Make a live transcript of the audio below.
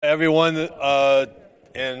Everyone,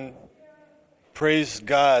 and praise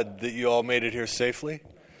God that you all made it here safely.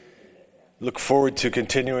 Look forward to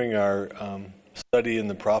continuing our study in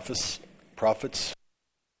the prophets, importance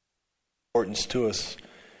to us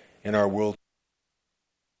in our world.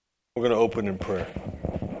 We're going to open in prayer.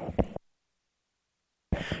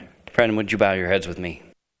 Friend, would you bow your heads with me?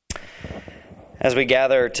 As we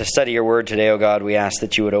gather to study your word today, O God, we ask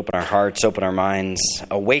that you would open our hearts, open our minds,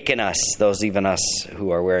 awaken us, even us who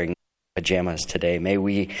are wearing pajamas today. May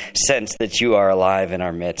we sense that you are alive in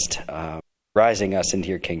our midst, rising us into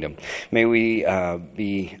your kingdom. May we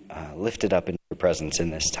be lifted up in your presence in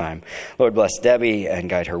this time. Lord, bless Debbie and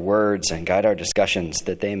guide her words and guide our discussions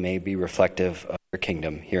that they may be reflective of your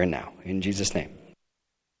kingdom here and now. In Jesus' name.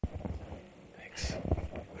 Thanks.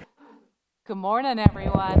 Good morning,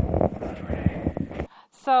 everyone.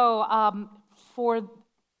 So, for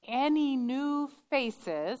any new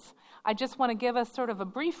faces, I just want to give us sort of a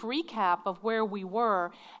brief recap of where we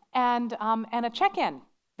were and a check-in,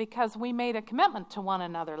 because we made a commitment to one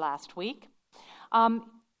another last week.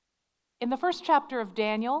 In the first chapter of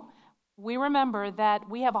Daniel, we remember that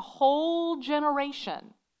we have a whole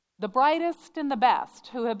generation, the brightest and the best,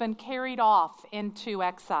 who have been carried off into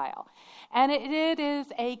exile. And it is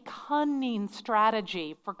a cunning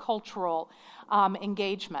strategy for cultural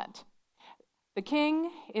engagement. The king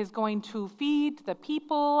is going to feed the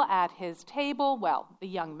people at his table, well, the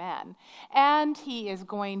young men, and he is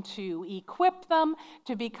going to equip them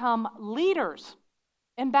to become leaders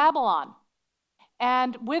in Babylon.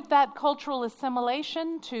 And with that cultural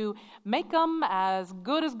assimilation, to make them as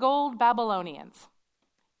good as gold Babylonians.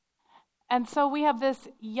 And so we have this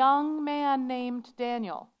young man named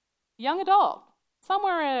Daniel, young adult,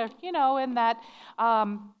 somewhere, in that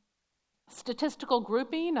statistical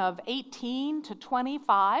grouping of 18 to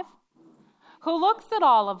 25, who looks at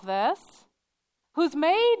all of this, who's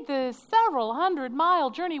made the several 100-mile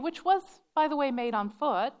journey, which was, by the way, made on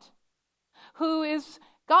foot, who is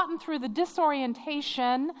gotten through the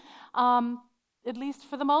disorientation, at least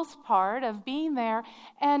for the most part, of being there.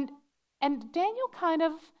 And Daniel kind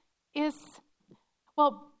of is,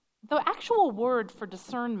 well, the actual word for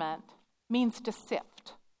discernment means to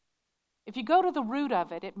sift. If you go to the root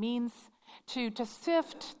of it, it means to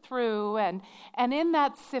sift through, and in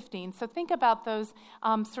that sifting, so think about those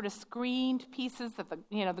sort of screened pieces that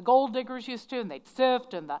the gold diggers used to, and they'd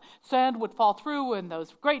sift, and the sand would fall through, and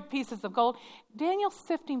those great pieces of gold. Daniel's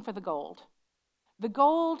sifting for the gold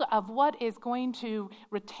of what is going to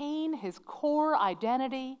retain his core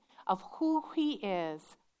identity of who he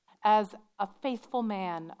is as a faithful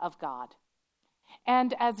man of God.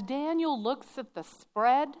 And as Daniel looks at the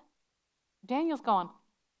spread, Daniel's going,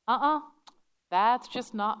 that's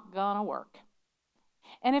just not gonna work.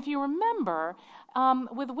 And if you remember,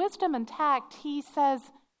 with wisdom and tact, he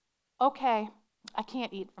says, okay, I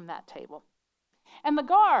can't eat from that table. And the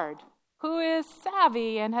guard, who is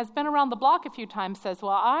savvy and has been around the block a few times, says,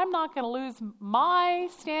 well, I'm not going to lose my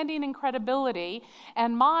standing and credibility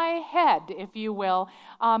and my head, if you will,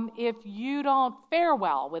 if you don't fare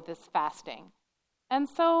well with this fasting. And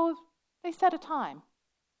so they set a time.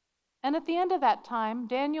 And at the end of that time,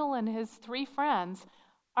 Daniel and his 3 friends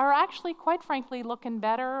are actually, quite frankly, looking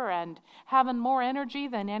better and having more energy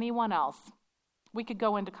than anyone else. We could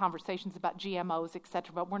go into conversations about GMOs,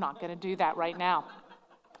 etc., but we're not going to do that right now.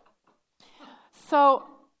 So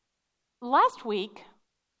last week,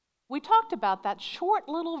 we talked about that short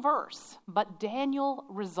little verse, but Daniel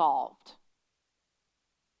resolved.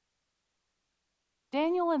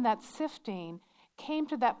 Daniel, in that sifting, came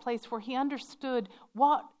to that place where he understood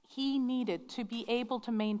what he needed to be able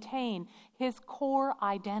to maintain his core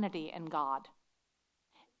identity in God.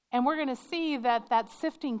 And we're going to see that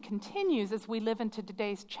sifting continues as we live into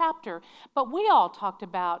today's chapter. But we all talked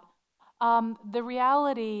about the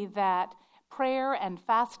reality that prayer and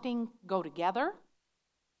fasting go together,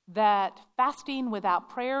 that fasting without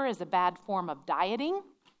prayer is a bad form of dieting,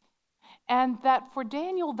 and that for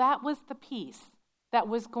Daniel, that was the piece that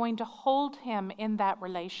was going to hold him in that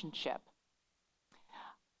relationship.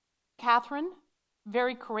 Catherine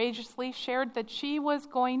very courageously shared that she was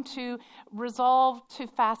going to resolve to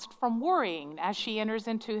fast from worrying as she enters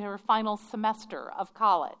into her final semester of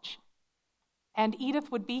college. And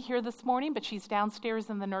Edith would be here this morning, but she's downstairs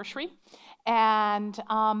in the nursery. And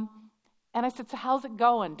I said, so how's it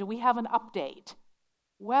going? Do we have an update?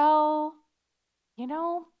 Well,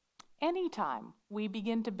 anytime we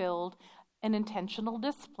begin to build an intentional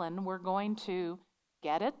discipline, we're going to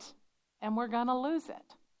get it and we're going to lose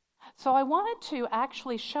it. So I wanted to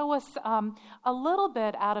actually show us a little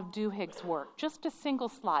bit out of Duhigg's work, just a single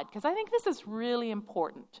slide, because I think this is really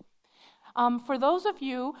important. for those of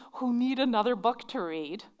you who need another book to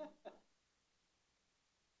read,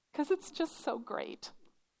 because it's just so great.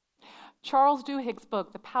 Charles Duhigg's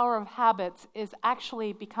book, The Power of Habits, is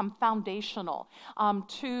actually become foundational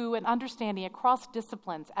to an understanding across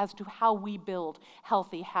disciplines as to how we build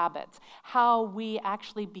healthy habits, how we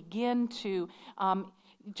actually begin to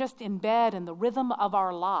just embed in the rhythm of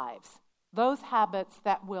our lives those habits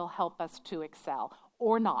that will help us to excel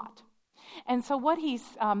or not. And so what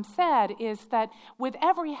he's said is that with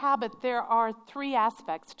every habit, there are three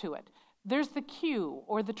aspects to it. There's the cue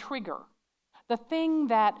or the trigger, the thing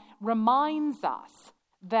that reminds us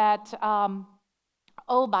that,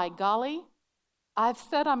 oh, by golly, I've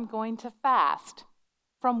said I'm going to fast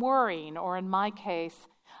from worrying, or in my case,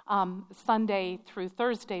 Sunday through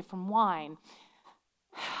Thursday from wine.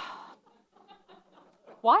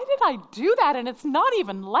 Why did I do that? And it's not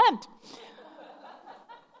even Lent.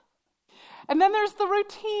 And then there's the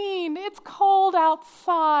routine. It's cold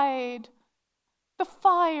outside. The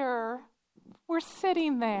fire. We're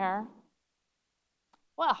sitting there.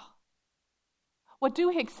 Well, what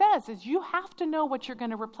Duhigg says is you have to know what you're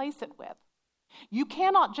going to replace it with. You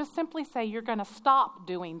cannot just simply say you're going to stop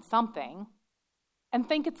doing something and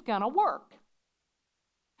think it's going to work.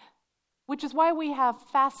 Which is why we have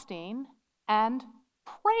fasting and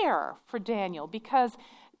prayer for Daniel, because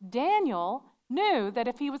Daniel knew that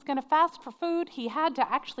if he was going to fast for food, he had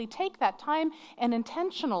to actually take that time and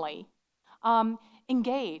intentionally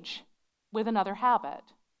engage with another habit.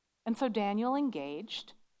 And so Daniel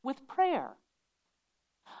engaged with prayer.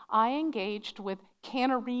 I engaged with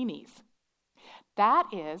canarinis. That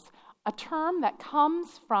is a term that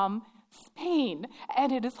comes from Spain,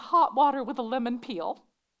 and it is hot water with a lemon peel.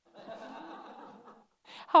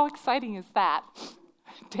 How exciting is that?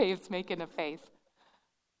 Dave's making a face.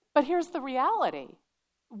 But here's the reality.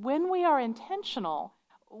 When we are intentional,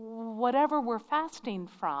 whatever we're fasting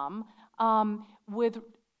from, with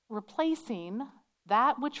replacing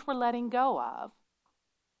that which we're letting go of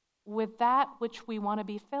with that which we want to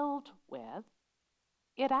be filled with,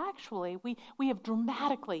 it actually, we have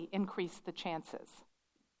dramatically increased the chances.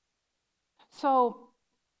 So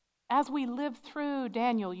as we live through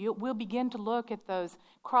Daniel, we'll begin to look at those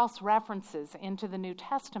cross-references into the New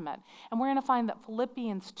Testament. And we're going to find that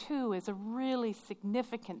Philippians 2 is a really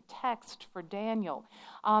significant text for Daniel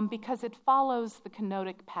because it follows the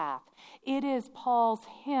kenotic path. It is Paul's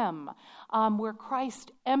hymn where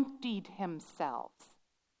Christ emptied himself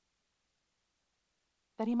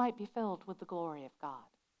that he might be filled with the glory of God.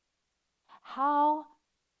 How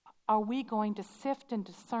are we going to sift and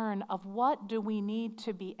discern of what do we need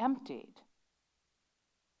to be emptied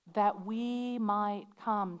that we might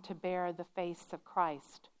come to bear the face of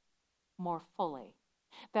Christ more fully,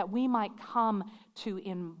 that we might come to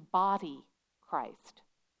embody Christ?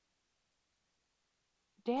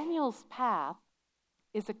 Daniel's path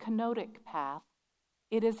is a kenotic path.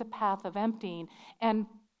 It is a path of emptying. And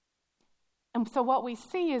so what we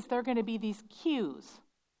see is there are going to be these cues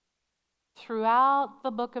throughout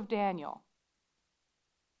the book of Daniel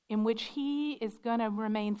in which he is going to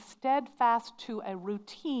remain steadfast to a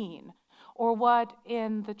routine, or what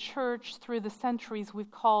in the church through the centuries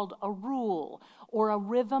we've called a rule or a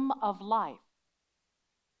rhythm of life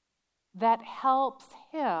that helps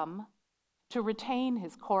him to retain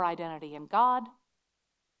his core identity in God,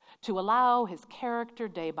 to allow his character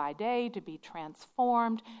day by day to be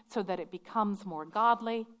transformed so that it becomes more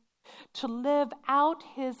godly, to live out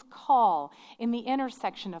his call in the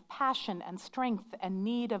intersection of passion and strength and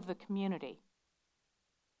need of the community,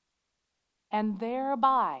 and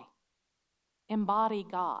thereby embody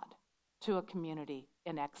God to a community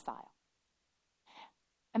in exile.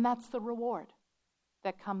 And that's the reward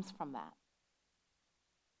that comes from that.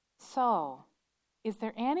 So, is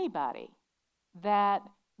there anybody that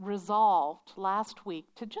resolved last week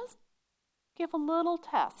to just give a little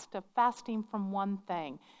test of fasting from one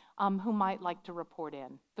thing, who might like to report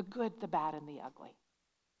in? The good, the bad, and the ugly.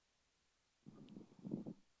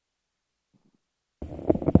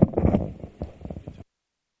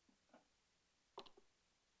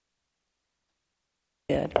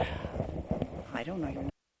 I don't know your name.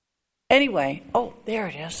 Anyway, oh, there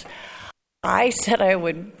it is. I said I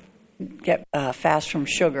would get fast from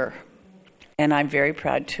sugar, and I'm very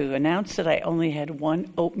proud to announce that I only had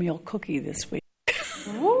one oatmeal cookie this week.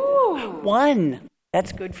 Woo! One.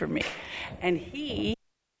 That's good for me. And he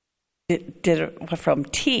did it from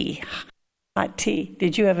tea, hot tea.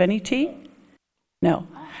 Did you have any tea? No.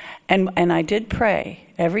 And I did pray.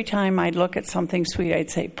 Every time I'd look at something sweet, I'd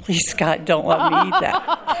say, please, God, don't let me eat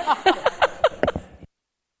that.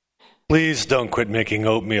 Please don't quit making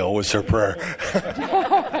oatmeal was her prayer.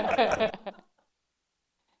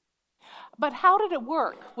 But how did it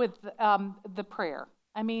work with the prayer?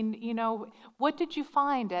 I mean, what did you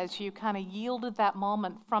find as you kind of yielded that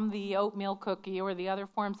moment from the oatmeal cookie or the other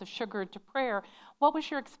forms of sugar to prayer? What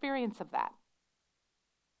was your experience of that?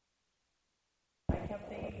 I kept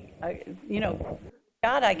thinking,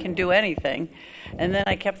 God, I can do anything. And then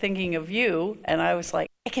I kept thinking of you, and I was like,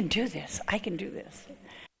 I can do this.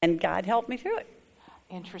 And God helped me through it.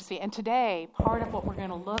 Interesting. And today, part of what we're going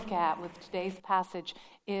to look at with today's passage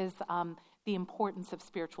is the importance of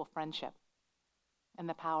spiritual friendship and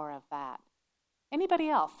the power of that. Anybody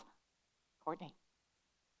else? Courtney.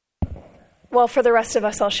 Well, for the rest of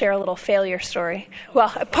us, I'll share a little failure story.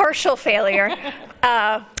 Well, a partial failure.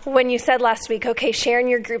 When you said last week, okay, share in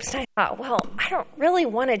your groups, and I thought, well, I don't really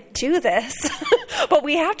want to do this, but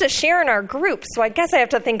we have to share in our groups, so I guess I have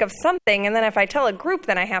to think of something, and then if I tell a group,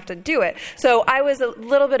 then I have to do it. So I was a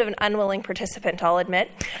little bit of an unwilling participant, I'll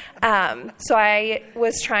admit. So I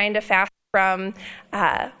was trying to fast from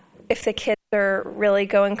if the kids are really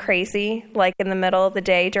going crazy, like in the middle of the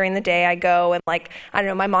day, during the day, I go and I don't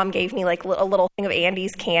know, my mom gave me a little thing of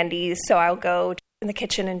Andy's candies, so I'll go in the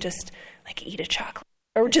kitchen and just eat a chocolate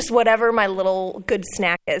or just whatever my little good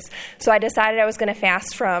snack is. So I decided I was going to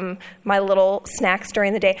fast from my little snacks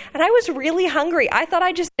during the day, and I was really hungry. I thought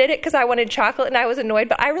I just did it because I wanted chocolate and I was annoyed,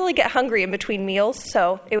 but I really get hungry in between meals,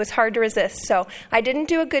 so it was hard to resist. So I didn't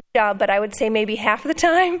do a good job, but I would say maybe half the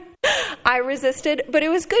time I resisted, but it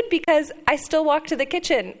was good because I still walked to the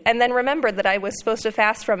kitchen and then remembered that I was supposed to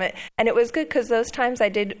fast from it. And it was good because those times I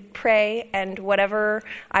did pray, and whatever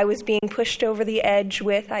I was being pushed over the edge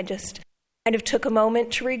with, I just kind of took a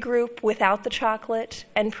moment to regroup without the chocolate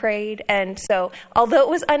and prayed. And so, although it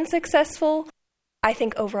was unsuccessful, I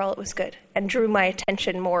think overall it was good and drew my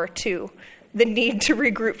attention more to the need to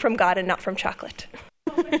regroup from God and not from chocolate.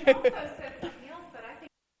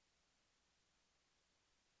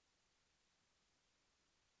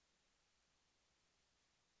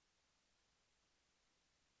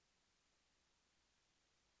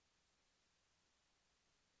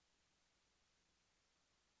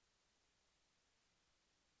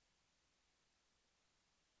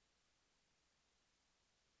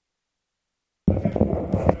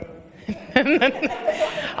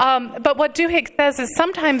 But what Duhigg says is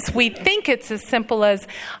sometimes we think it's as simple as,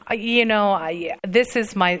 this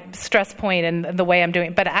is my stress point and the way I'm doing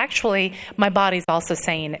it. But actually, my body's also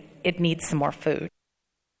saying it needs some more food.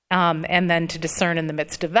 And then to discern in the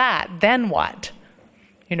midst of that, then what?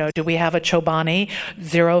 Do we have a Chobani,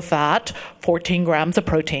 0 fat, 14 grams of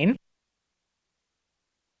protein?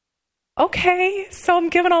 Okay, so I'm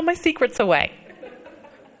giving all my secrets away.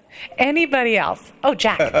 Anybody else? Oh,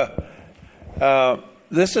 Jack.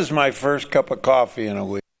 This is my first cup of coffee in a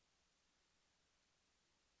week,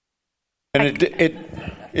 and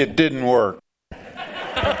it didn't work.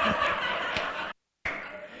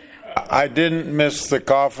 I didn't miss the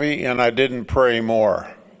coffee, and I didn't pray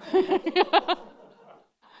more.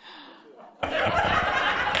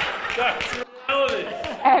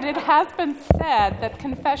 And it has been said that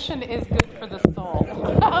confession is good for the soul.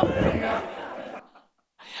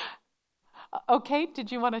 Okay,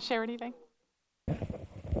 did you want to share anything?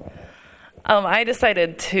 I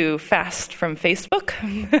decided to fast from Facebook,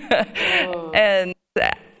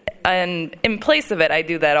 and in place of it, I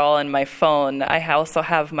do that all on my phone. I also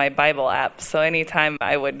have my Bible app, so anytime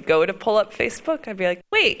I would go to pull up Facebook, I'd be like,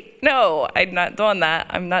 wait, no, I'm not doing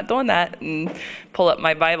that, and pull up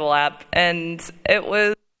my Bible app. And it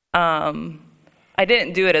was, I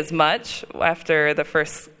didn't do it as much after the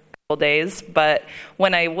first days, but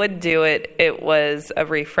when I would do it, it was a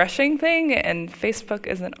refreshing thing, and Facebook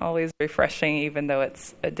isn't always refreshing, even though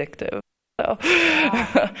it's addictive. So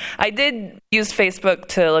I did use Facebook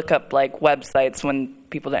to look up websites when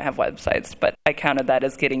people didn't have websites, but I counted that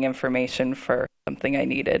as getting information for something I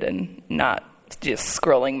needed and not just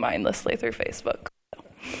scrolling mindlessly through Facebook. So.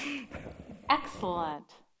 Excellent.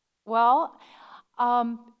 Well,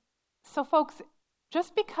 so folks,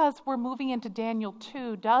 just because we're moving into Daniel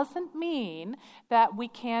 2 doesn't mean that we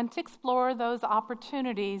can't explore those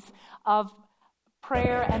opportunities of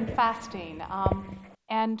prayer and fasting.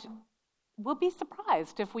 And we'll be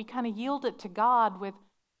surprised if we kind of yield it to God with,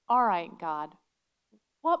 all right, God,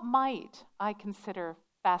 what might I consider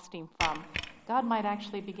fasting from? God might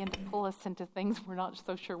actually begin to pull us into things we're not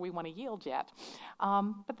so sure we want to yield yet.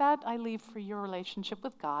 But that I leave for your relationship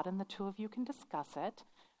with God, and the two of you can discuss it,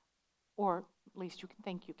 or at least you can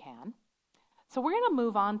think you can. So we're going to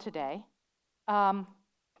move on today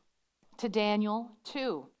to Daniel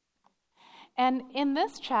 2. And in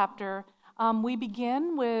this chapter, we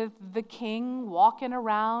begin with the king walking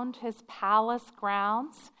around his palace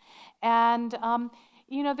grounds. And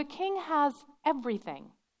You know, the king has everything.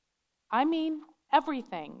 I mean,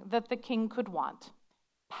 everything that the king could want.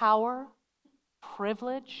 Power,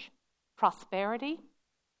 privilege, prosperity.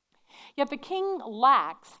 Yet the king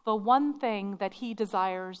lacks the one thing that he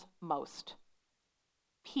desires most: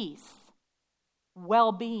 peace,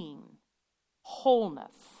 well-being,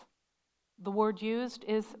 wholeness. The word used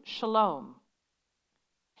is shalom.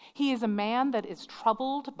 He is a man that is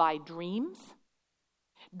troubled by dreams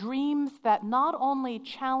that not only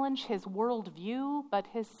challenge his worldview, but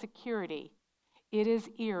his security. It is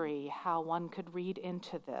eerie how one could read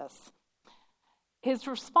into this. His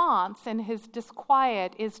response and his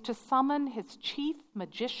disquiet is to summon his chief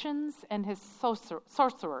magicians and his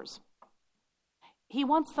sorcerers. He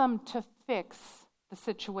wants them to fix the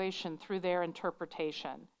situation through their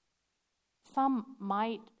interpretation. Some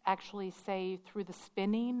might actually say through the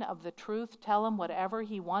spinning of the truth, tell him whatever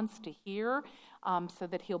he wants to hear so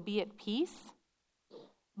that he'll be at peace.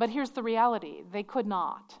 But here's the reality: they could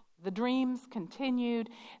not. The dreams continued,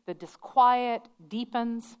 the disquiet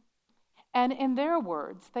deepens. And in their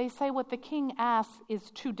words, they say what the king asks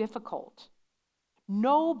is too difficult.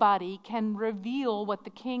 Nobody can reveal what the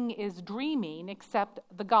king is dreaming except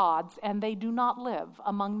the gods, and they do not live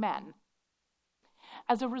among men.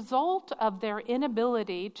 As a result of their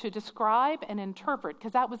inability to describe and interpret,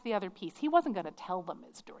 because that was the other piece, he wasn't going to tell them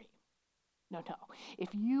his dream. No. If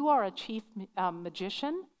you are a chief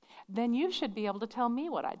magician, then you should be able to tell me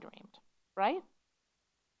what I dreamed, right?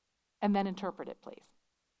 And then interpret it, please.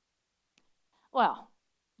 Well,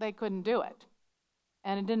 they couldn't do it.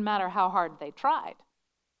 And it didn't matter how hard they tried.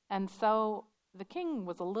 And so the king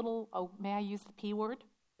was a little, may I use the P word?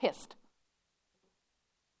 Pissed.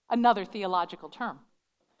 Another theological term.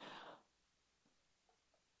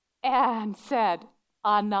 And said,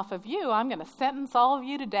 enough of you, I'm going to sentence all of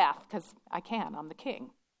you to death, because I can, I'm the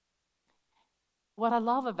king. What I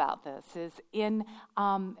love about this is in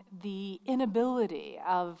the inability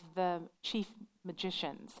of the chief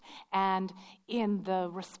magicians and in the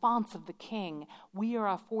response of the king, we are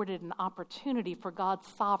afforded an opportunity for God's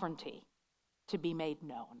sovereignty to be made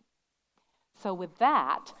known. So with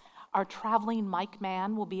that, our traveling mic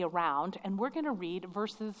man will be around, and we're going to read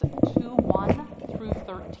verses 2:1 through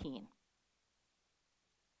 13.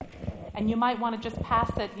 And you might want to just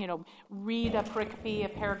pass it, read a pericope, a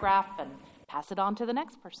paragraph, and pass it on to the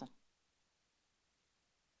next person.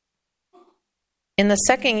 In the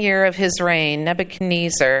second year of his reign,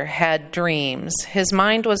 Nebuchadnezzar had dreams. His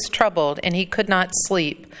mind was troubled, and he could not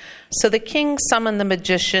sleep. So the king summoned the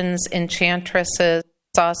magicians, enchantresses,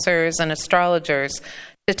 sorcerers, and astrologers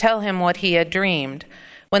to tell him what he had dreamed.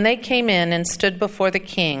 When they came in and stood before the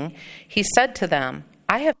king, he said to them,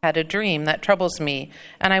 "I have had a dream that troubles me,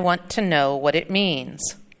 and I want to know what it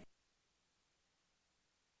means."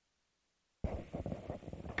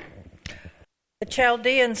 The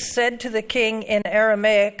Chaldeans said to the king in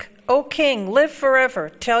Aramaic, "O king, live forever.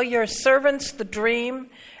 Tell your servants the dream,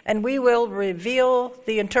 and we will reveal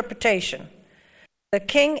the interpretation." The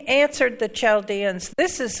king answered the Chaldeans,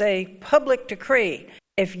 "This is a public decree.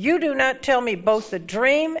 If you do not tell me both the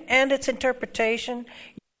dream and its interpretation,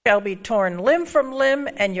 you shall be torn limb from limb,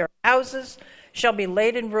 and your houses shall be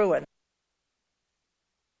laid in ruin."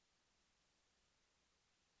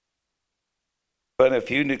 But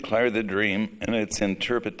if you declare the dream and its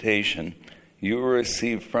interpretation, you will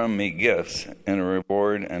receive from me gifts and a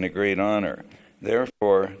reward and a great honor.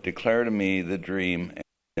 Therefore, declare to me the dream and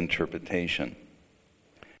its interpretation.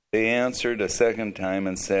 They answered a second time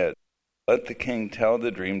and said, "Let the king tell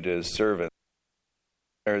the dream to his servants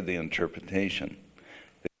and declare the interpretation."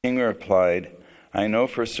 The king replied, "I know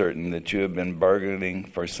for certain that you have been bargaining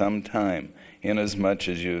for some time, inasmuch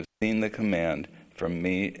as you have seen the command from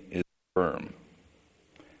me is firm.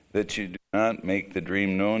 That you do not make the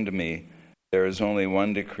dream known to me, there is only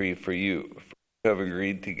one decree for you. For you have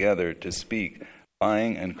agreed together to speak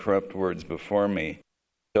lying and corrupt words before me,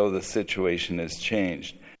 till the situation is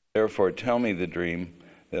changed. Therefore tell me the dream,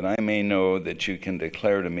 that I may know that you can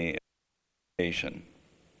declare to me interpretation."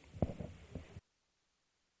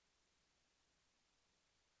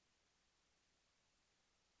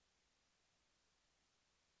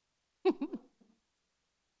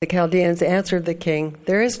 The Chaldeans answered the king,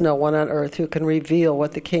 "There is no one on earth who can reveal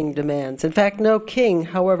what the king demands. In fact, no king,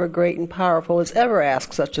 however great and powerful, has ever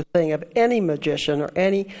asked such a thing of any magician or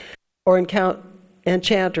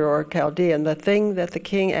enchanter or Chaldean. The thing that the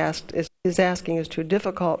king is asking is too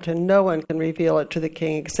difficult, and no one can reveal it to the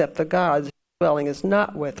king except the gods, whose dwelling is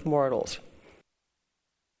not with mortals."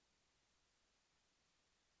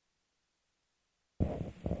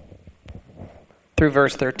 Through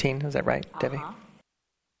verse 13, is that right, Debbie?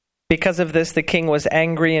 Because of this, the king was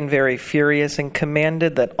angry and very furious and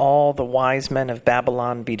commanded that all the wise men of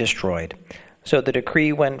Babylon be destroyed. So the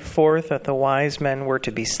decree went forth that the wise men were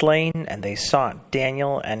to be slain, and they sought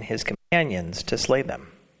Daniel and his companions to slay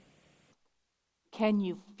them. Can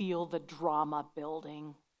you feel the drama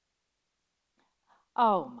building?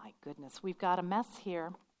 Oh my goodness, we've got a mess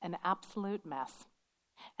here, an absolute mess.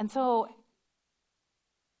 And so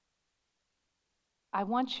I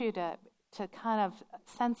want you to kind of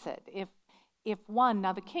sense it. If one,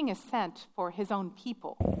 now the king is sent for his own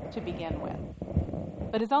people to begin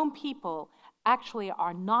with, but his own people actually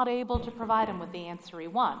are not able to provide him with the answer he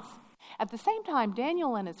wants. At the same time,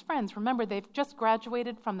 Daniel and his friends, remember, they've just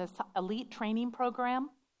graduated from this elite training program,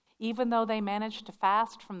 even though they managed to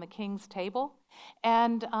fast from the king's table.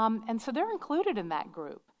 And so they're included in that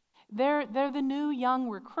group. They're the new young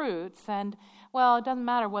recruits, and, well, it doesn't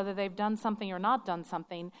matter whether they've done something or not done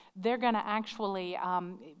something, they're going to actually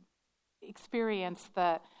experience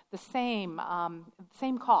the same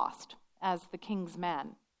cost as the king's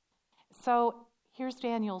men. So here's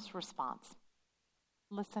Daniel's response.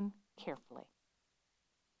 Listen carefully.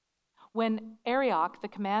 When Arioch, the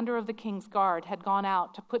commander of the king's guard, had gone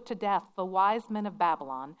out to put to death the wise men of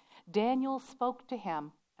Babylon, Daniel spoke to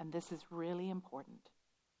him, and this is really important,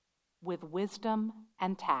 with wisdom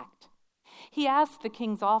and tact. He asked the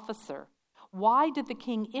king's officer, "Why did the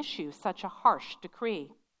king issue such a harsh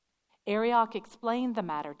decree?" Arioch explained the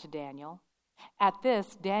matter to Daniel. At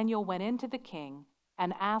this, Daniel went into the king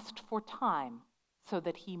and asked for time so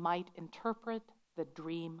that he might interpret the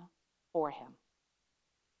dream for him.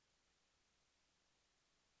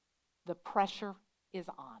 The pressure is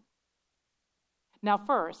on. Now,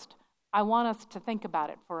 first, I want us to think about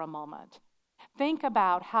it for a moment. Think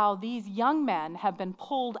about how these young men have been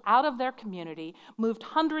pulled out of their community, moved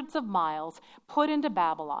hundreds of miles, put into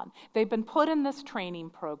Babylon. They've been put in this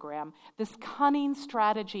training program, this cunning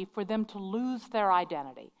strategy for them to lose their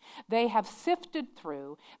identity. They have sifted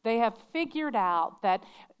through, they have figured out that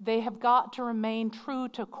they have got to remain true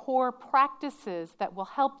to core practices that will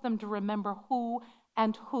help them to remember who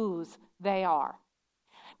and whose they are.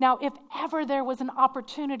 Now, if ever there was an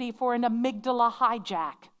opportunity for an amygdala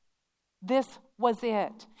hijack, this was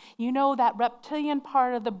it. You know, that reptilian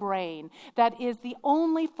part of the brain that is the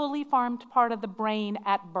only fully formed part of the brain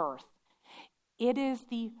at birth. It is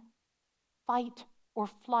the fight or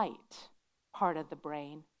flight part of the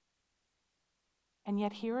brain. And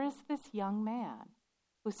yet here is this young man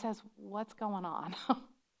who says, "What's going on?"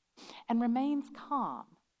 and remains calm.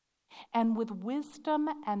 And with wisdom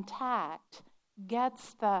and tact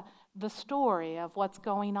gets the story of what's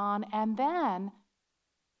going on, and then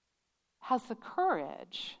has the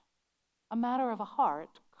courage, a matter of a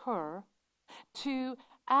heart, to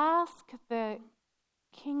ask the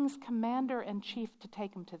king's commander-in-chief to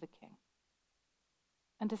take him to the king.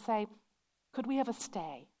 And to say, "Could we have a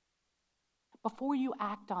stay? Before you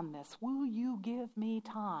act on this, will you give me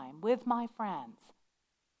time with my friends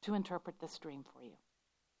to interpret this dream for you?"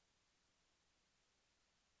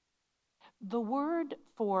 The word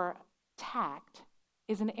for tact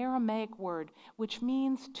is an Aramaic word which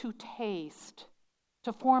means to taste,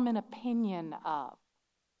 to form an opinion of.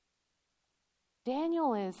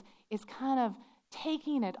 Daniel is kind of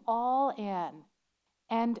taking it all in.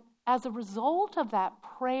 And as a result of that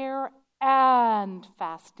prayer and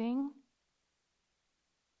fasting,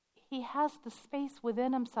 he has the space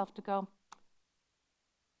within himself to go,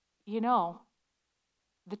 "You know,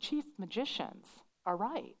 the chief magicians are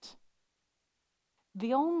right.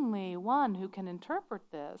 The only one who can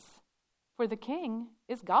interpret this for the king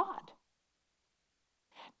is God."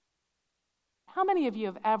 How many of you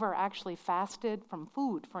have ever actually fasted from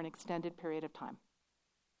food for an extended period of time?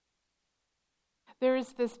 There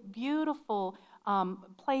is this beautiful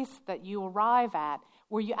place that you arrive at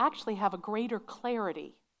where you actually have a greater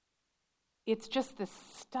clarity. It's just this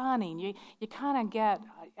stunning. You kind of get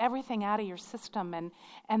everything out of your system,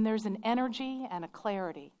 and there's an energy and a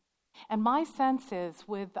clarity. And my sense is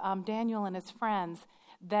with Daniel and his friends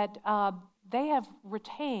that they have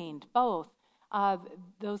retained both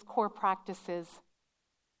those core practices,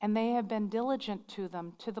 and they have been diligent to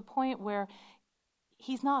them to the point where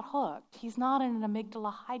he's not hooked. He's not in an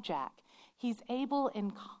amygdala hijack. He's able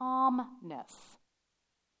in calmness,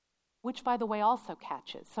 which, by the way, also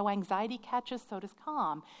catches. So anxiety catches, so does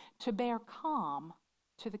calm. To bear calm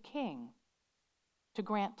to the king, to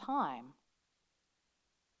grant time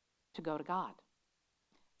to go to God.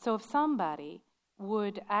 So if somebody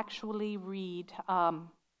would actually read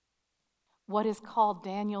what is called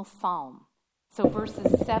Daniel's Psalm, so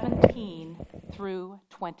verses 17 through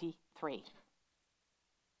 23.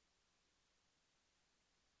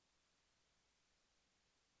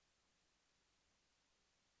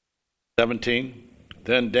 17.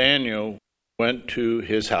 Then Daniel went to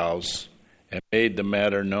his house and made the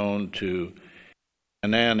matter known to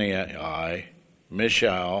Hananiah,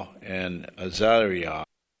 Mishael, and Azariah,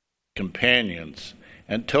 companions,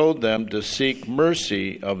 and told them to seek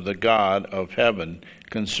mercy of the God of heaven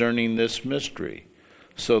concerning this mystery,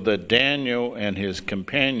 so that Daniel and his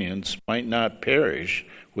companions might not perish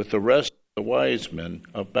with the rest of the wise men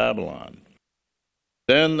of Babylon.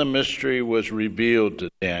 Then the mystery was revealed to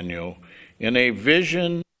Daniel in a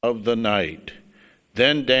vision of the night.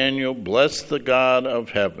 Then Daniel blessed the God of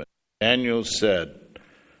heaven. Daniel said,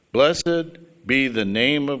 "Blessed be the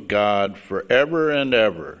name of God forever and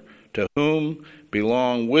ever, to whom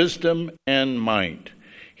belong wisdom and might.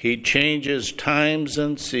 He changes times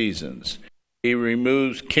and seasons. He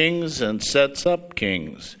removes kings and sets up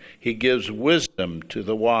kings. He gives wisdom to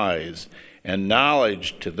the wise and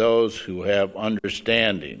knowledge to those who have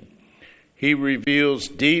understanding. He reveals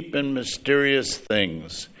deep and mysterious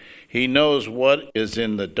things. He knows what is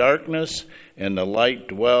in the darkness, and the light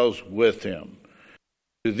dwells with him.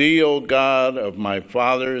 To thee, O God of my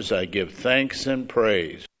fathers, I give thanks and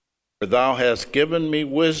praise, for thou hast given me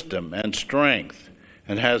wisdom and strength,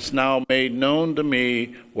 and hast now made known to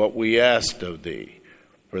me what we asked of thee,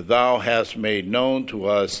 for thou hast made known to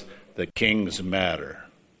us the king's matter."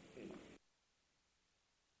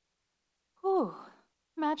 Ooh,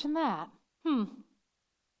 imagine that.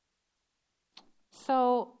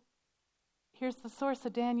 So, here's the source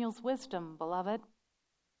of Daniel's wisdom, beloved.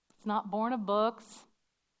 It's not born of books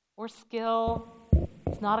or skill.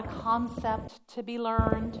 It's not a concept to be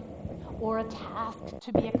learned or a task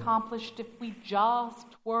to be accomplished if we just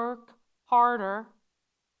work harder.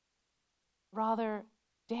 Rather,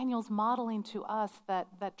 Daniel's modeling to us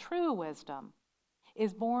that true wisdom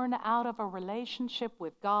is born out of a relationship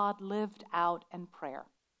with God lived out in prayer.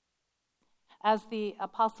 As the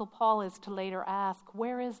Apostle Paul is to later ask,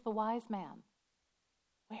 where is the wise man?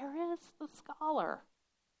 Where is the scholar?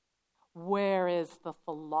 Where is the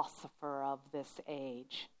philosopher of this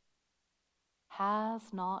age?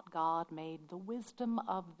 Has not God made the wisdom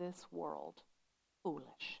of this world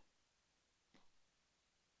foolish?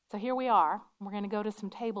 So here we are. We're going to go to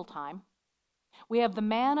some table time. We have the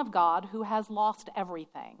man of God who has lost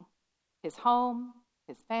everything: his home,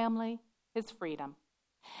 his family, his freedom,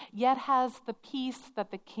 yet has the peace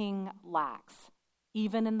that the king lacks,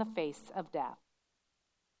 even in the face of death.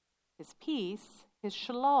 His peace, his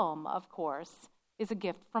shalom, of course, is a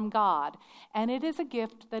gift from God, and it is a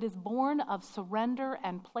gift that is born of surrender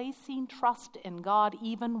and placing trust in God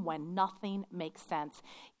even when nothing makes sense,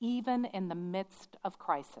 even in the midst of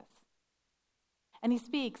crisis. And he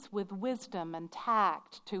speaks with wisdom and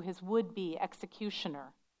tact to his would-be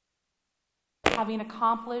executioner. Having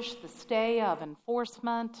accomplished the stay of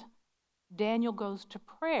enforcement, Daniel goes to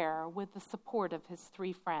prayer with the support of his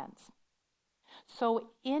three friends.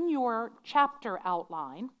 So in your chapter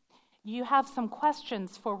outline, you have some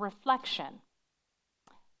questions for reflection.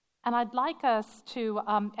 And I'd like us to,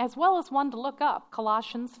 as well as one to look up,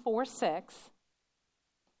 Colossians 4:6.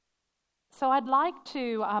 So I'd like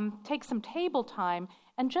to take some table time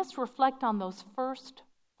and just reflect on those first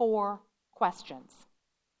four questions.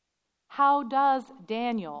 How does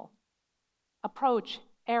Daniel approach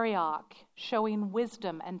Arioch, showing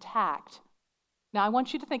wisdom and tact? Now I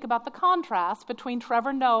want you to think about the contrast between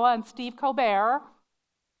Trevor Noah and Steve Colbert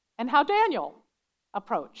and how Daniel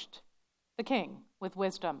approached the king with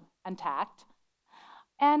wisdom and tact.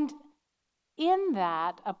 And in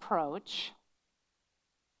that approach,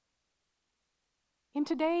 in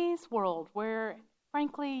today's world where,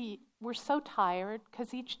 frankly, we're so tired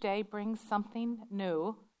because each day brings something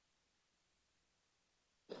new,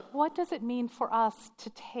 what does it mean for us to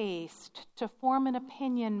taste, to form an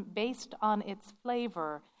opinion based on its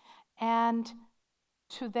flavor, and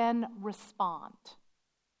to then respond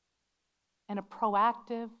in a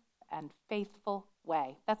proactive and faithful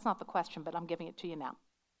way? That's not the question, but I'm giving it to you now.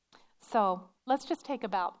 So let's just take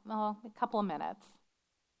about a couple of minutes.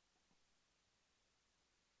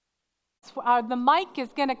 The mic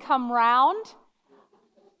is going to come round.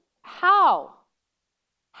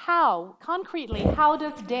 How, concretely, how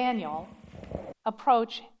does Daniel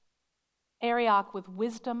approach Arioch with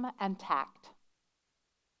wisdom and tact?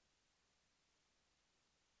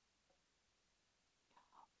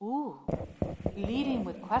 Ooh, leading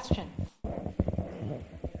with questions.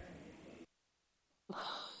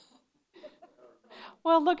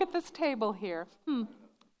 Well, look at this table here.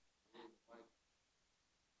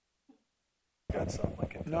 Got something I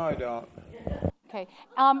can. No, I don't. Okay.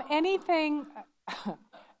 Anything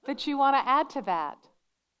that you want to add to that?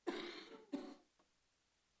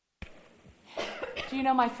 Do you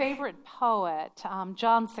know my favorite poet,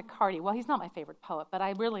 John Siccardi? Well, he's not my favorite poet, but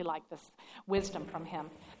I really like this wisdom from him.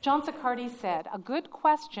 John Siccardi said, "A good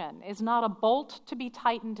question is not a bolt to be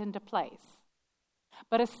tightened into place,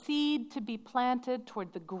 but a seed to be planted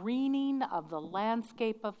toward the greening of the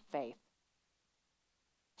landscape of faith."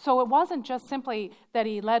 So it wasn't just simply that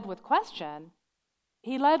he led with question.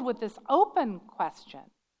 He led with this open question.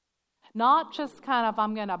 Not just kind of,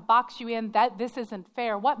 I'm going to box you in, that this isn't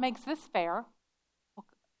fair. What makes this fair?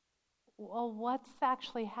 Well, what's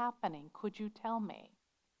actually happening? Could you tell me?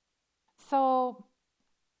 So,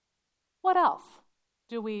 what else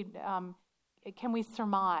can we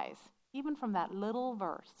surmise, even from that little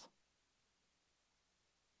verse?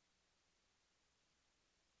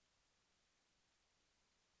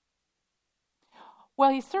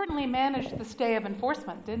 Well, he certainly managed the stay of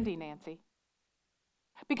enforcement, didn't he, Nancy?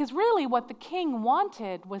 Because really what the king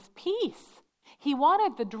wanted was peace. He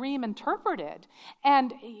wanted the dream interpreted.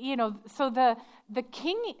 And, so the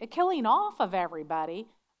king killing off of everybody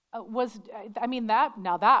that was an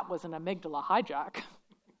amygdala hijack.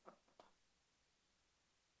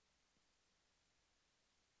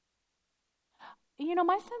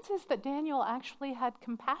 My sense is that Daniel actually had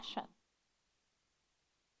compassion.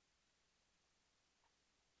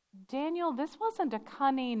 Daniel, this wasn't a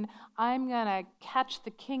cunning, I'm going to catch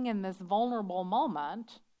the king in this vulnerable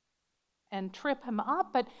moment and trip him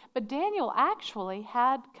up, but Daniel actually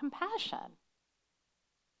had compassion.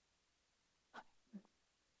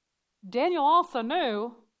 Daniel also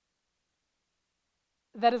knew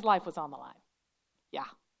that his life was on the line. Yeah.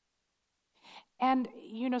 And,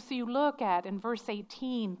 so you look at in verse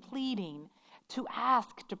 18, pleading, to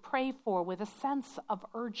ask, to pray for with a sense of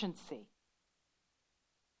urgency.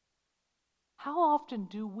 How often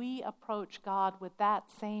do we approach God with that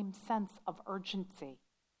same sense of urgency?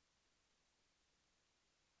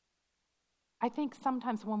 I think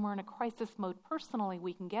sometimes when we're in a crisis mode personally,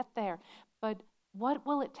 we can get there, but what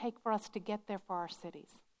will it take for us to get there for our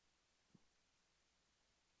cities?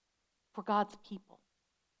 For God's people?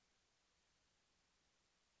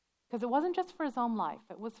 Because it wasn't just for his own life,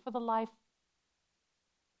 it was for the life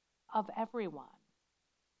of everyone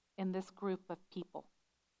in this group of people.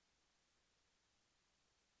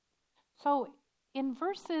 So in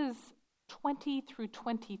verses 20 through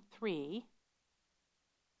 23,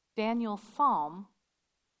 Daniel's psalm,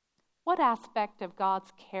 what aspect of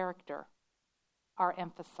God's character are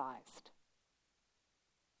emphasized?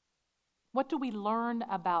 What do we learn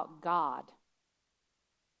about God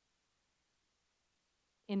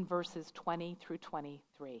in verses 20 through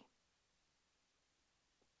 23?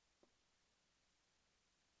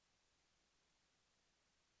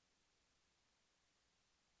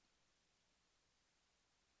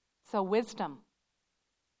 So wisdom,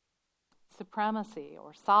 supremacy,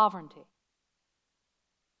 or sovereignty.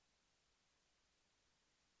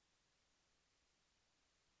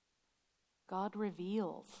 God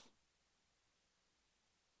reveals.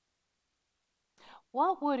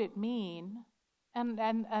 What would it mean, and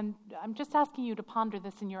I'm just asking you to ponder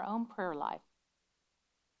this in your own prayer life,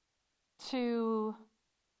 to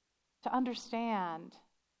understand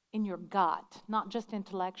in your gut, not just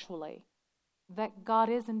intellectually, that God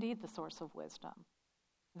is indeed the source of wisdom,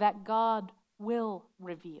 that God will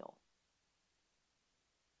reveal.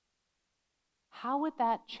 How would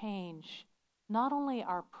that change not only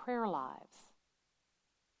our prayer lives,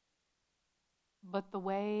 but the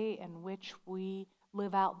way in which we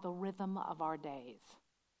live out the rhythm of our days?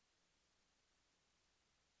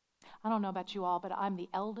 I don't know about you all, but I'm the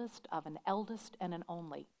eldest of an eldest and an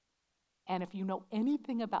only. And if you know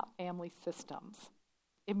anything about family systems,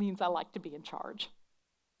 it means I like to be in charge.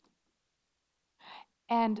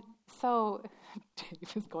 And so,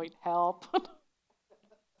 Dave is going to help.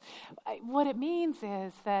 What it means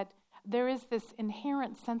is that there is this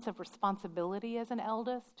inherent sense of responsibility as an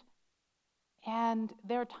eldest. And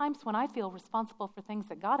there are times when I feel responsible for things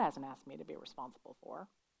that God hasn't asked me to be responsible for.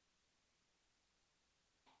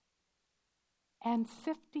 And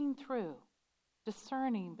sifting through,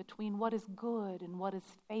 discerning between what is good and what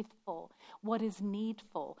is faithful, what is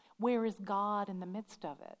needful, where is God in the midst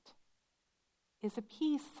of it, is a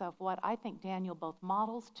piece of what I think Daniel both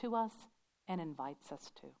models to us and invites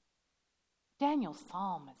us to. Daniel's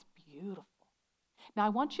psalm is beautiful. Now I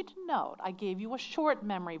want you to note, I gave you a short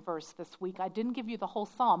memory verse this week. I didn't give you the whole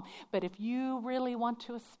psalm, but if you really want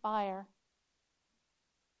to aspire,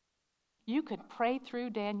 you could pray through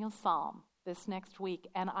Daniel's psalm this next week,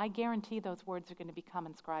 and I guarantee those words are going to become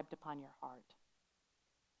inscribed upon your heart.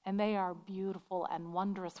 And they are beautiful and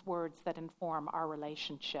wondrous words that inform our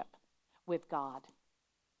relationship with God.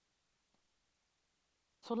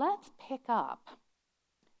 So let's pick up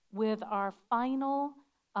with our final,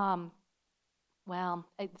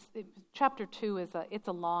 chapter 2 it's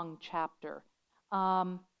a long chapter.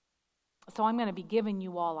 So I'm going to be giving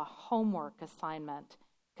you all a homework assignment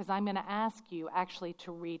because I'm going to ask you actually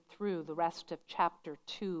to read through the rest of chapter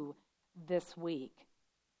 2 this week.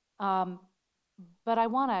 But I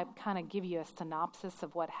want to kind of give you a synopsis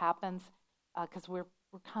of what happens because we're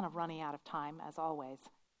kind of running out of time, as always.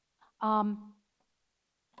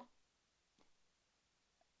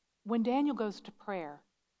 When Daniel goes to prayer,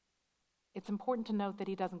 it's important to note that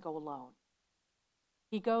he doesn't go alone.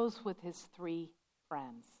 He goes with his 3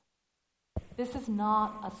 friends. This is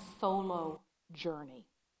not a solo journey.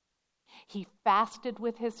 He fasted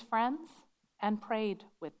with his friends and prayed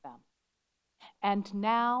with them. And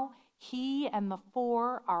now he and the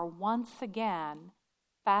 4 are once again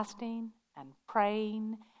fasting and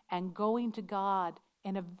praying and going to God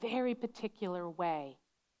in a very particular way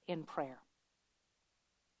in prayer.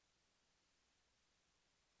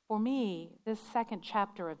 For me, this second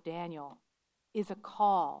chapter of Daniel is a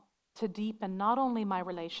call to deepen not only my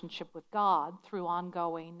relationship with God through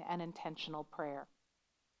ongoing and intentional prayer,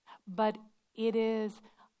 but it is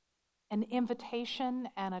an invitation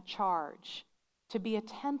and a charge to be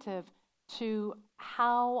attentive to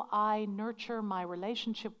how I nurture my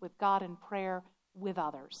relationship with God in prayer with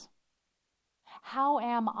others. How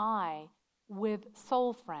am I with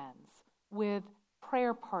soul friends, with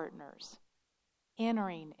prayer partners,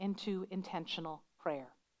 entering into intentional prayer?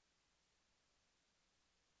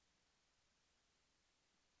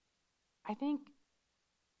 I think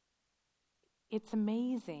it's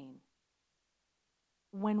amazing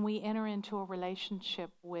when we enter into a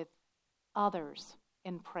relationship with others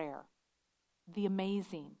in prayer, the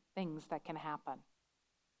amazing things that can happen.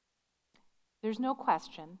 There's no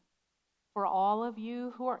question, for all of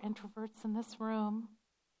you who are introverts in this room,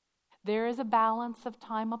 there is a balance of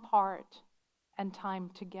time apart and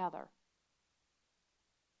time together.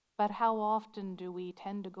 But how often do we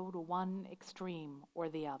tend to go to one extreme or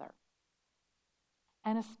the other?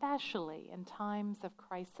 And especially in times of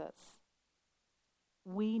crisis,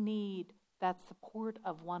 we need that support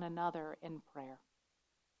of one another in prayer.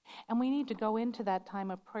 And we need to go into that time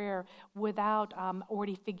of prayer without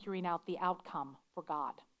already figuring out the outcome for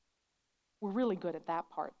God. We're really good at that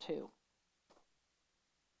part too.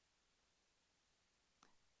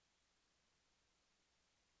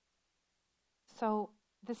 So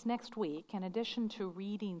this next week, in addition to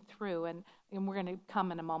reading through, and we're going to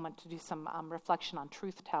come in a moment to do some reflection on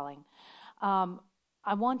truth-telling,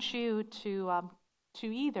 I want you to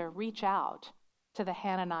either reach out to the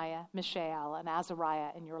Hananiah, Mishael, and Azariah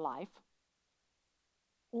in your life,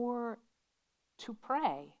 or to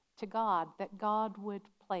pray to God that God would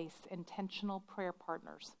place intentional prayer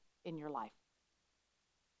partners in your life.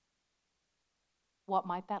 What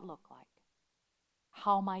might that look like?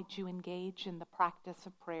 How might you engage in the practice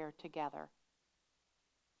of prayer together?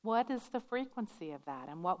 What is the frequency of that,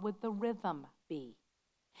 and what would the rhythm be?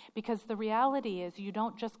 Because the reality is you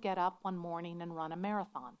don't just get up one morning and run a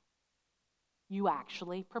marathon. You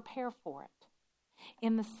actually prepare for it.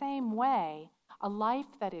 In the same way, a life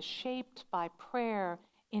that is shaped by prayer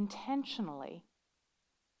intentionally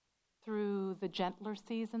through the gentler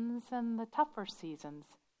seasons and the tougher seasons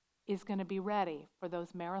is going to be ready for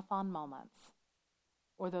those marathon moments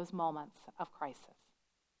or those moments of crisis.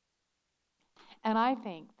 And I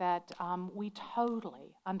think that we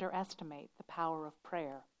totally underestimate the power of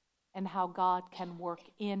prayer and how God can work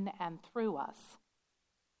in and through us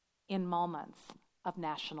in moments of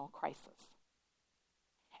national crisis.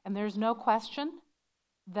 And there's no question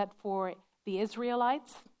that for the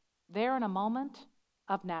Israelites, they're in a moment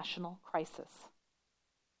of national crisis.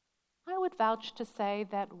 I would vouch to say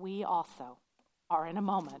that we also are in a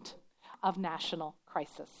moment of national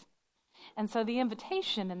crisis. And so the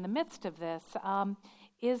invitation in the midst of this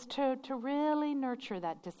is to really nurture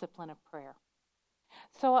that discipline of prayer.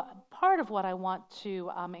 So part of what I want to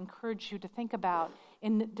encourage you to think about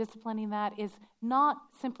in disciplining that is not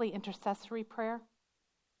simply intercessory prayer,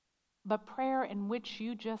 but prayer in which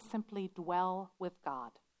you just simply dwell with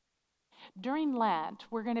God. During Lent,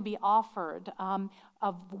 we're going to be offered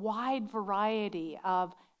a wide variety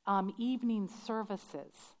of evening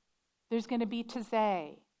services. There's going to be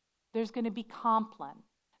Taizé, there's going to be Compline,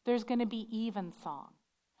 there's going to be Evensong.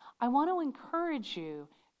 I want to encourage you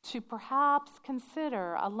to perhaps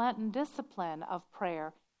consider a Lenten discipline of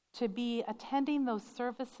prayer, to be attending those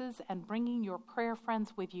services and bringing your prayer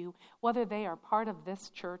friends with you, whether they are part of this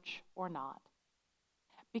church or not.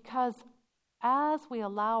 Because as we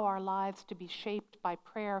allow our lives to be shaped by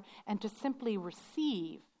prayer and to simply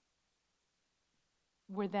receive,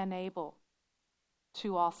 we're then able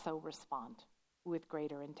to also respond with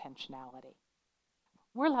greater intentionality.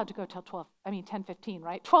 We're allowed to go till 10:15,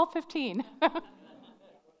 right? 12:15.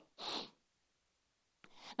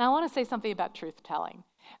 Now, I want to say something about truth-telling.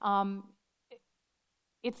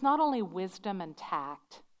 It's not only wisdom and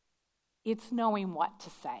tact, it's knowing what to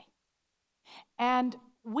say. And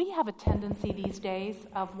we have a tendency these days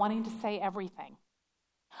of wanting to say everything.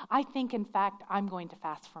 I think, in fact, I'm going to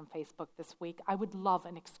fast from Facebook this week. I would love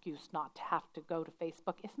an excuse not to have to go to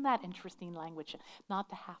Facebook. Isn't that interesting language? Not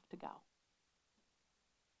to have to go.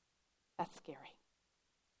 That's scary.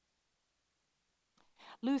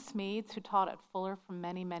 Lou Smedes, who taught at Fuller for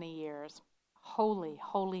many, many years,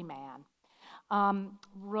 holy man,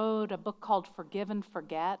 wrote a book called Forgive and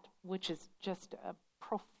Forget, which is just a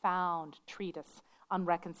profound treatise on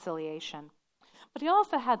reconciliation. But he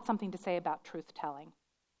also had something to say about truth-telling.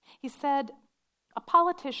 He said, a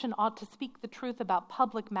politician ought to speak the truth about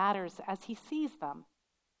public matters as he sees them.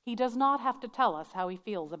 He does not have to tell us how he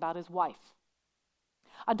feels about his wife.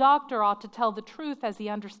 A doctor ought to tell the truth as he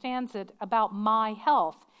understands it about my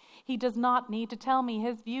health. He does not need to tell me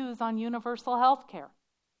his views on universal health care.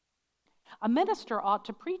 A minister ought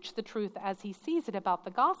to preach the truth as he sees it about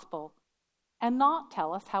the gospel and not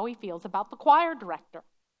tell us how he feels about the choir director.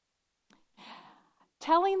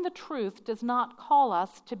 Telling the truth does not call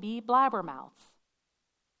us to be blabbermouths.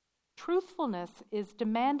 Truthfulness is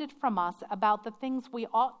demanded from us about the things we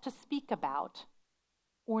ought to speak about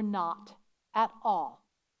or not at all.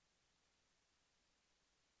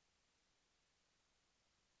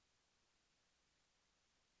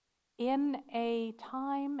 In a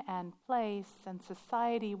time and place and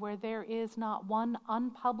society where there is not one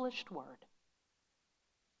unpublished word,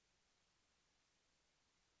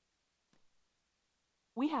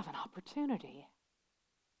 we have an opportunity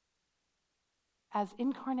as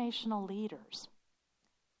incarnational leaders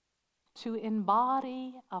to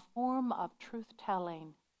embody a form of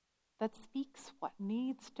truth-telling that speaks what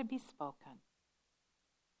needs to be spoken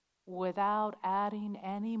without adding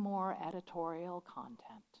any more editorial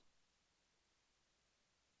content.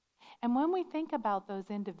 And when we think about those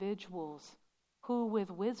individuals who, with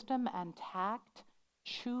wisdom and tact,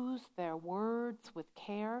 choose their words with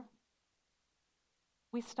care,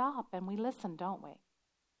 we stop and we listen, don't we?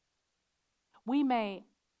 We may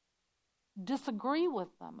disagree with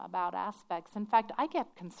them about aspects. In fact, I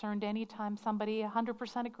get concerned anytime somebody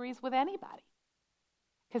 100% agrees with anybody,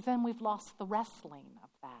 because then we've lost the wrestling of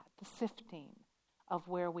that, the sifting of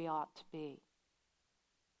where we ought to be.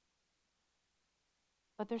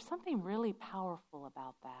 But there's something really powerful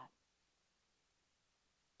about that.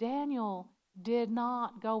 Daniel did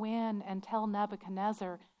not go in and tell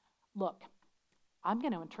Nebuchadnezzar, look, I'm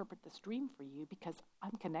going to interpret this dream for you because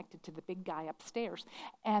I'm connected to the big guy upstairs,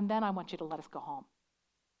 and then I want you to let us go home.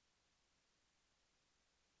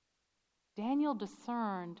 Daniel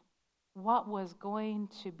discerned what was going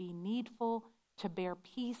to be needful to bear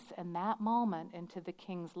peace in that moment into the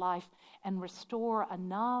king's life and restore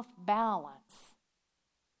enough balance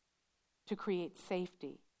to create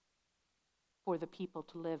safety for the people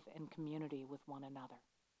to live in community with one another.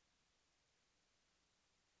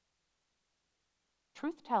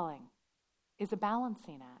 Truth-telling is a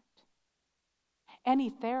balancing act. Any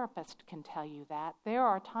therapist can tell you that. There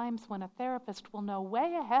are times when a therapist will know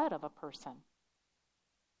way ahead of a person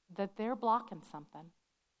that they're blocking something.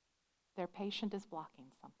 Their patient is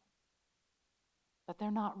blocking something. But they're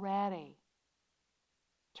not ready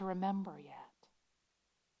to remember yet.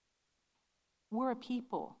 We're a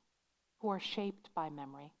people who are shaped by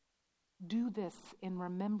memory. Do this in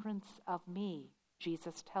remembrance of me,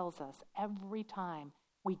 Jesus tells us every time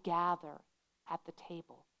we gather at the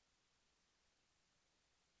table.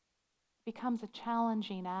 It becomes a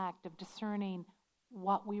challenging act of discerning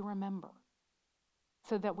what we remember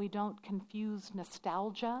so that we don't confuse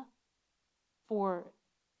nostalgia for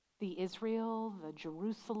the Israel, the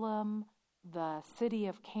Jerusalem, the city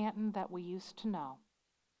of Canton that we used to know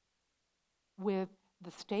with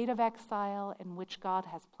the state of exile in which God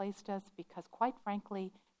has placed us, because quite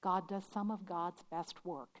frankly, God does some of God's best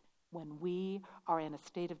work when we are in a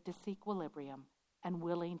state of disequilibrium and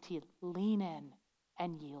willing to lean in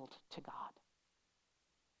and yield to God.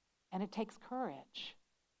 And it takes courage,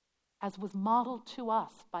 as was modeled to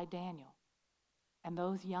us by Daniel and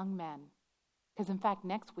those young men, because in fact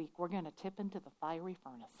next week we're going to tip into the fiery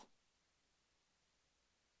furnace.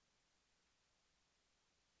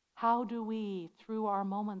 How do we, through our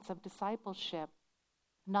moments of discipleship,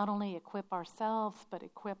 not only equip ourselves, but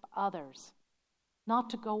equip others,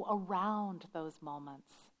 not to go around those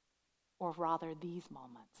moments, or rather these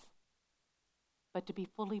moments, but to be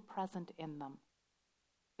fully present in them,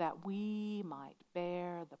 that we might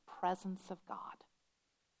bear the presence of God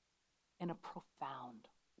in a profound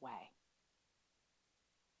way.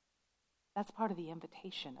 That's part of the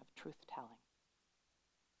invitation of truth-telling.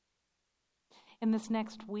 In this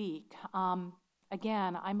next week,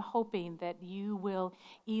 again, I'm hoping that you will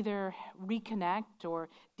either reconnect or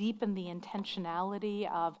deepen the intentionality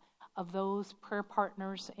of those prayer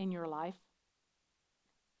partners in your life.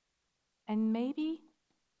 And maybe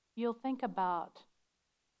you'll think about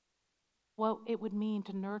what it would mean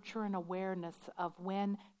to nurture an awareness of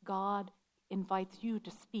when God invites you to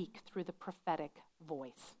speak through the prophetic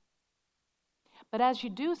voice. But as you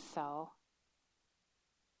do so,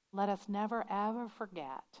 let us never, ever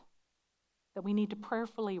forget that we need to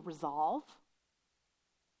prayerfully resolve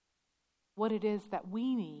what it is that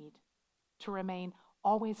we need to remain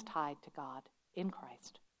always tied to God in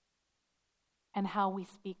Christ, and how we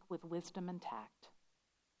speak with wisdom and tact,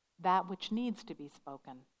 that which needs to be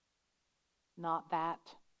spoken, not that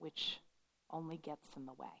which only gets in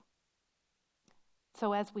the way.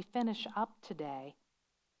 So as we finish up today,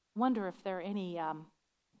 wonder if there are any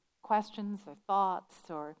questions or thoughts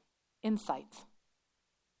or insights.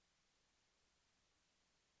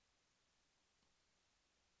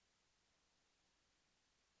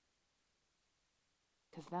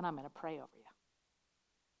 Because then I'm going to pray over you.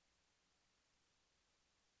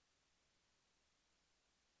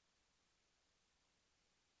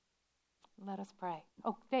 Let us pray.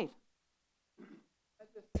 Oh, Dave.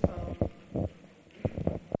 This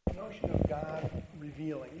notion of God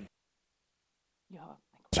revealing.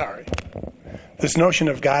 Sorry. This notion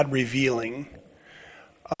of God revealing.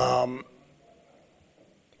 I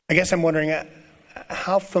guess I'm wondering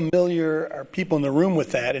how familiar are people in the room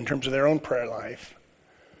with that in terms of their own prayer life?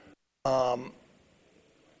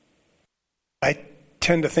 I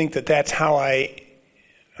tend to think that that's how I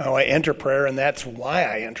enter prayer, and that's why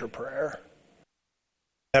I enter prayer.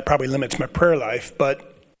 That probably limits my prayer life, but I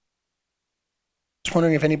was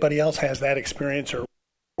wondering if anybody else has that experience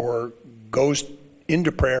or goes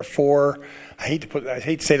into prayer for, I hate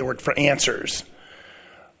to say the word for answers,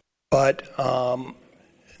 but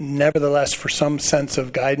nevertheless for some sense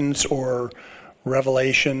of guidance or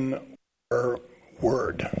revelation or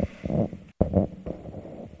word.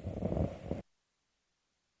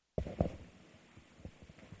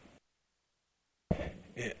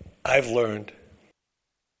 I've learned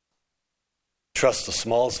trust the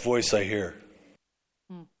smallest voice I hear.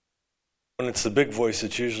 When it's the big voice,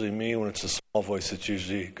 it's usually me. When it's a small voice, it's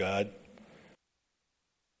usually God.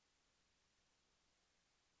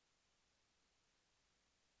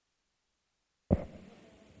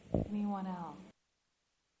 Anyone else?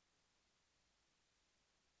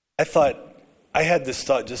 I had this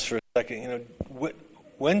thought just for a second.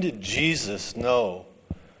 When did Jesus know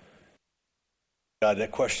God?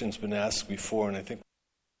 That question's been asked before, and I think,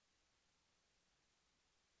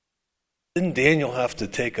 didn't Daniel have to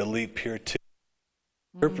take a leap here too?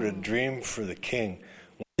 Interpret a dream for the king.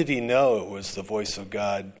 When did he know it was the voice of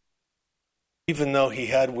God? Even though he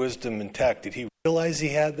had wisdom and tact, did he realize he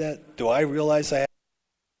had that? Do I realize I had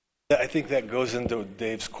that? I think that goes into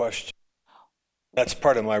Dave's question. That's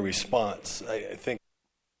part of my response. I think.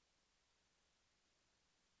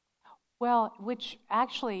 Well, which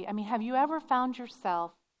actually, have you ever found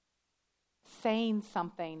yourself saying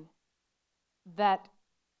something that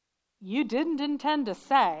you didn't intend to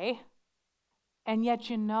say, and yet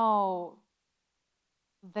you know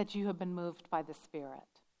that you have been moved by the Spirit?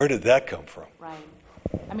 Where did that come from? Right.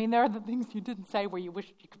 There are the things you didn't say where you wish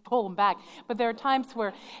you could pull them back, but there are times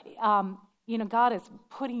where, God is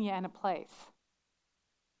putting you in a place.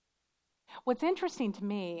 What's interesting to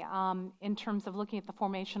me in terms of looking at the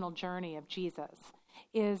formational journey of Jesus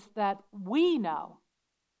is that we know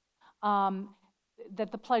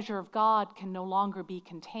that the pleasure of God can no longer be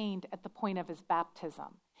contained at the point of his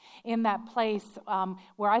baptism. In that place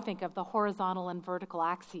where I think of the horizontal and vertical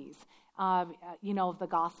axes, of the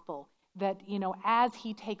gospel, that, as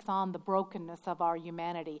he takes on the brokenness of our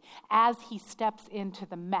humanity, as he steps into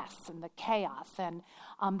the mess and the chaos and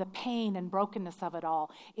the pain and brokenness of it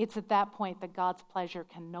all, it's at that point that God's pleasure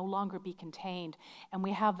can no longer be contained. And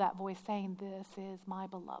we have that voice saying, "This is my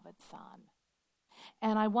beloved Son."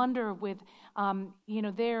 And I wonder with,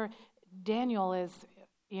 there, Daniel is,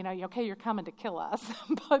 okay, you're coming to kill us,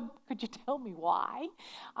 but could you tell me why?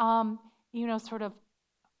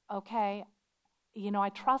 Okay, I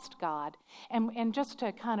trust God. And just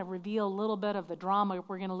to kind of reveal a little bit of the drama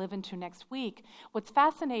we're going to live into next week, what's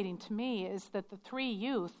fascinating to me is that the three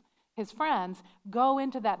youth, his friends, go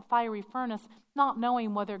into that fiery furnace not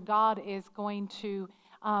knowing whether God is going to,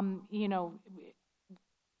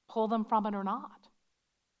 pull them from it or not.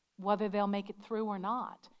 whether they'll make it through or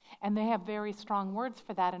not. And they have very strong words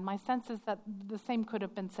for that. And my sense is that the same could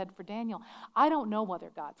have been said for Daniel. I don't know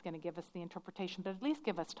whether God's going to give us the interpretation, but at least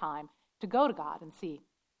give us time to go to God and see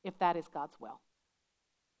if that is God's will.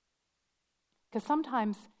 Because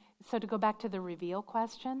sometimes, so to go back to the reveal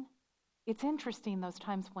question, it's interesting those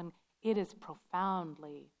times when it is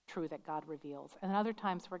profoundly true that God reveals, and other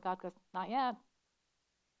times where God goes, not yet.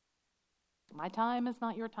 My time is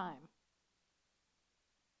not your time.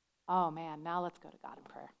 Oh man, now let's go to God in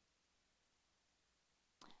prayer.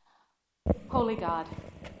 Holy God,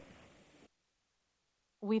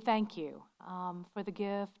 we thank you for the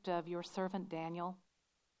gift of your servant Daniel,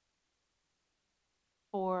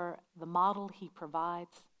 for the model he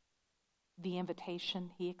provides, the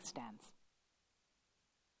invitation he extends.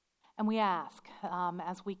 And we ask,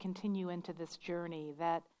 as we continue into this journey,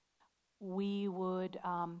 that we would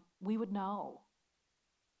know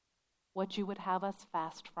what you would have us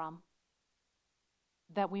fast from,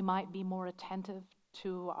 that we might be more attentive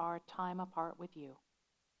to our time apart with you,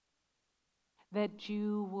 that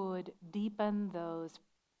you would deepen those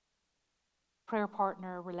prayer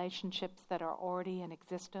partner relationships that are already in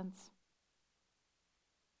existence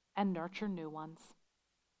and nurture new ones,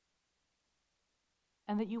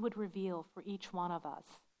 and that you would reveal for each one of us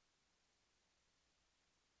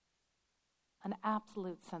an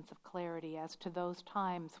absolute sense of clarity as to those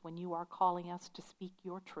times when you are calling us to speak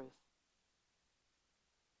your truth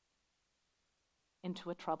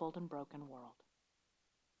into a troubled and broken world.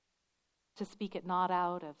 To speak it not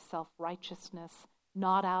out of self-righteousness,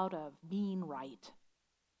 not out of being right,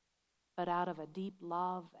 but out of a deep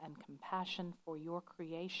love and compassion for your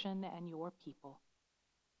creation and your people,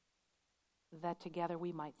 that together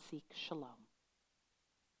we might seek shalom.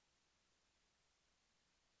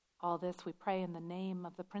 All this we pray in the name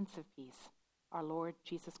of the Prince of Peace, our Lord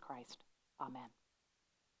Jesus Christ. Amen.